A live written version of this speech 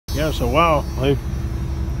Yeah, so wow, like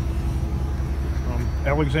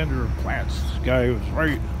Alexander Platz, this guy was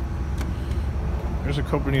right. There's a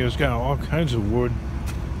company that's got all kinds of wood.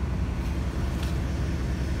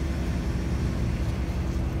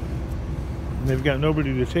 And they've got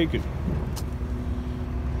nobody to take it.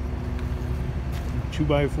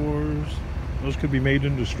 2x4s. Those could be made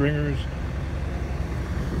into stringers.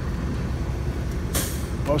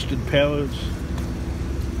 Busted pallets.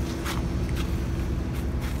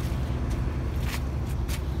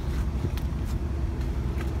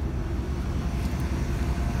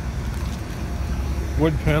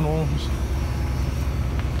 Wood panels.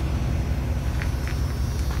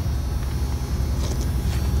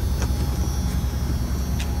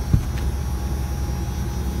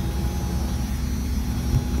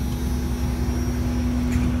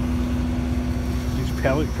 These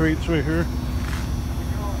pallet crates right here.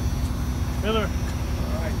 Hey there.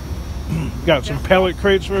 Got some pallet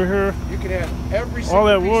crates right here. You can have every single all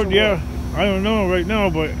that piece wood, of yeah. I don't know right now,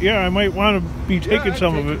 but yeah, I might want to be taking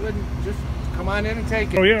some of it. Just come on in and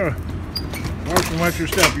take it. Oh yeah. Watch your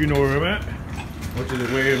step. You know where I'm at. What did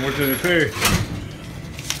it weigh and what did it pay?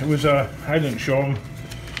 It was I didn't show them.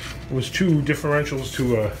 It was 2 differentials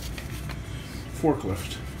to a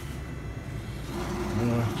forklift.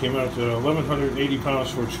 Came out to 1,180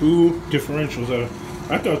 pounds for 2 differentials.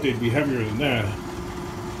 I thought they'd be heavier than that.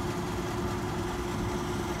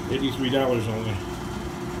 $83 only.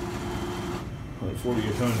 Like 40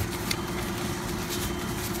 a ton.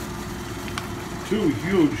 2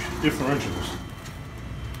 huge differentials.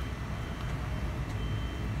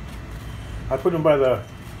 I put them by the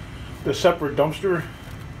separate dumpster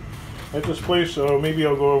at this place, so maybe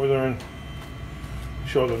I'll go over there and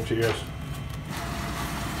show them to you guys.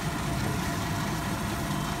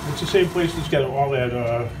 It's the same place that's got all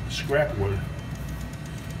that scrap wood.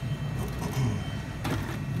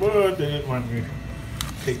 But they didn't want me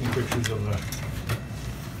taking pictures of the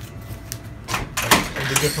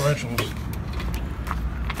differentials.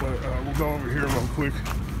 But we'll go over here real quick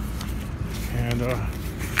and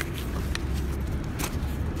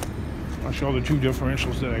I'll show the 2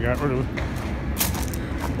 differentials that I got rid of.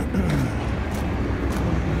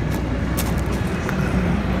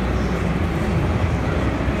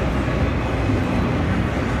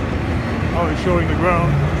 Always showing the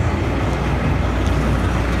ground.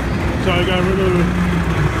 So I got rid of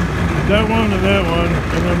that one and that one,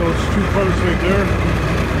 and then those 2 parts right there.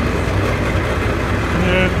 And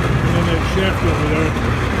then that shaft over there.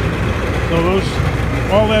 So those,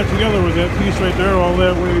 all that together with that piece right there, all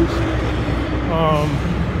that weighs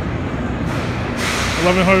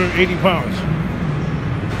 1,180 pounds.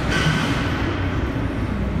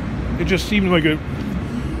 It just seemed like it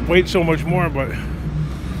weighed so much more, but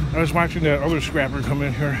I was watching that other scrapper come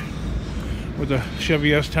in here with a Chevy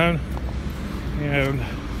S10, and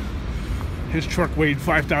his truck weighed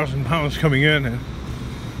 5,000 pounds coming in, and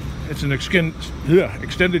it's an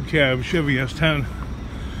extended cab Chevy S10,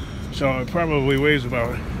 so it probably weighs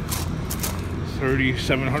about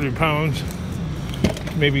 3,700 pounds,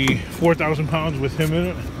 maybe 4,000 pounds with him in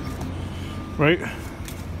it, right?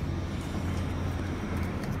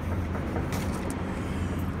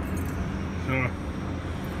 So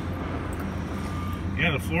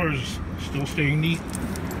yeah, the floor is still staying neat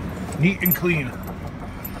and clean. What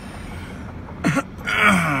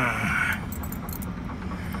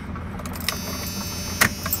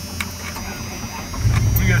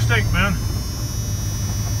do you guys think, man?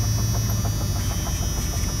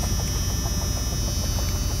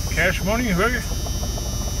 Cash money, right?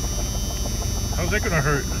 How's that gonna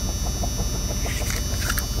hurt?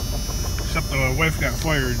 Except the wife got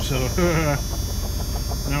fired, so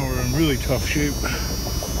now we're in really tough shape.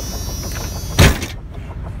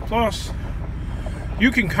 Plus,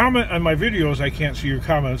 you can comment on my videos. I can't see your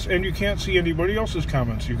comments, and you can't see anybody else's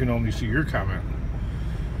comments. You can only see your comment.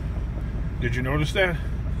 Did you notice that?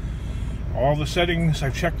 All the settings,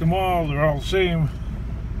 I've checked them all. They're all the same.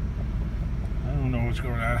 I don't know what's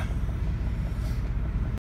going on.